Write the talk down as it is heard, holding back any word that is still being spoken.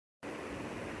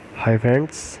Hi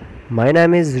friends, my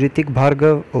name is Hrithik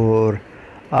Bhargava और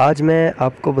आज मैं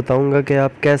आपको बताऊंगा कि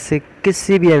आप कैसे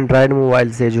किसी भी एंड्रॉयड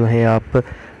मोबाइल से जो है आप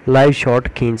लाइव शॉट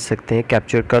खींच सकते हैं,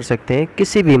 कैप्चर कर सकते हैं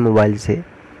किसी भी मोबाइल से।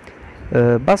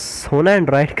 बस होना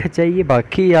एंड्रॉयड का चाहिए,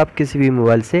 बाकी आप किसी भी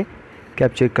मोबाइल से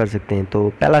कैप्चर कर सकते हैं। तो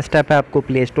पहला स्टेप है, आपको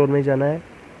प्ले स्टोर में जाना है।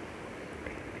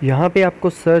 यहाँ पे आपको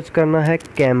सर्च करना है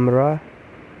कैमरा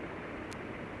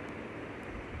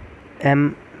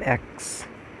MX।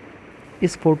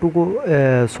 इस फ़ोटो को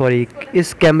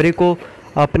इस कैमरे को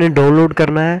आपने डाउनलोड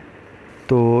करना है।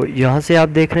 तो यहाँ से आप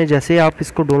देख रहे हैं, जैसे आप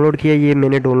इसको डाउनलोड किया, ये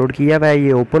मैंने डाउनलोड किया हुआ है,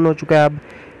 ये ओपन हो चुका है अब।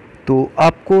 तो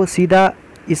आपको सीधा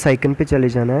इस आइकन पे चले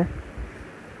जाना है।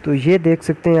 तो ये देख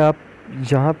सकते हैं आप,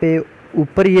 जहाँ पे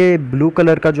ऊपर ये ब्लू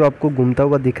कलर का जो आपको घूमता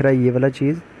हुआ दिख रहा है, ये वाला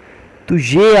चीज़, तो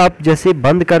ये आप जैसे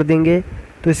बंद कर देंगे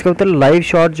तो इसका मतलब लाइव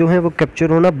शॉट जो है वो कैप्चर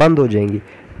होना बंद हो जाएंगी।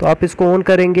 तो आप इसको ऑन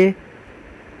करेंगे,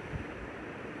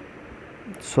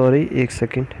 एक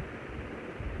सेकंड,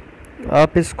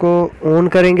 आप इसको ऑन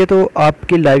करेंगे तो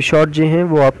आपकी लाइव शॉट जो हैं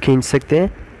वो आप खींच सकते हैं।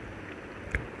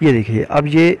 ये देखिए अब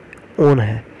ये ऑन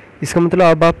है, इसका मतलब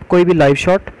अब आप कोई भी लाइव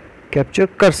शॉट कैप्चर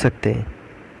कर सकते हैं।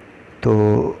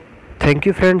 तो थैंक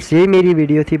यू फ्रेंड्स, ये मेरी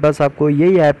वीडियो थी। बस आपको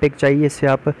यही ऐप एक चाहिए, इससे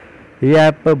आप, ये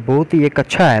ऐप बहुत ही एक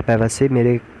अच्छा ऐप है वैसे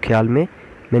मेरे ख्याल में।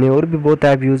 मैंने और भी बहुत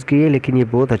ऐप यूज़ किए लेकिन ये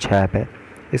बहुत अच्छा ऐप है।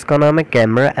 इसका नाम है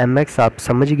कैमरा MX, आप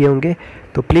समझ गए होंगे।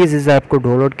 तो प्लीज़ इस ऐप को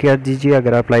डाउनलोड कर दीजिए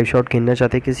अगर आप लाइव शॉट खींचना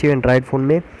चाहते हैं किसी एंड्रॉयड फ़ोन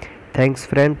में। Thanks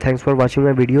friend, thanks for watching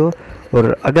my video.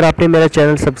 और अगर आपने मेरा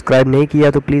चैनल सब्सक्राइब नहीं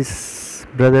किया तो प्लीज़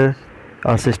ब्रदर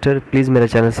और सिस्टर, प्लीज़ मेरा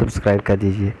चैनल सब्सक्राइब कर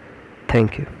दीजिए।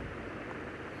 Thank you.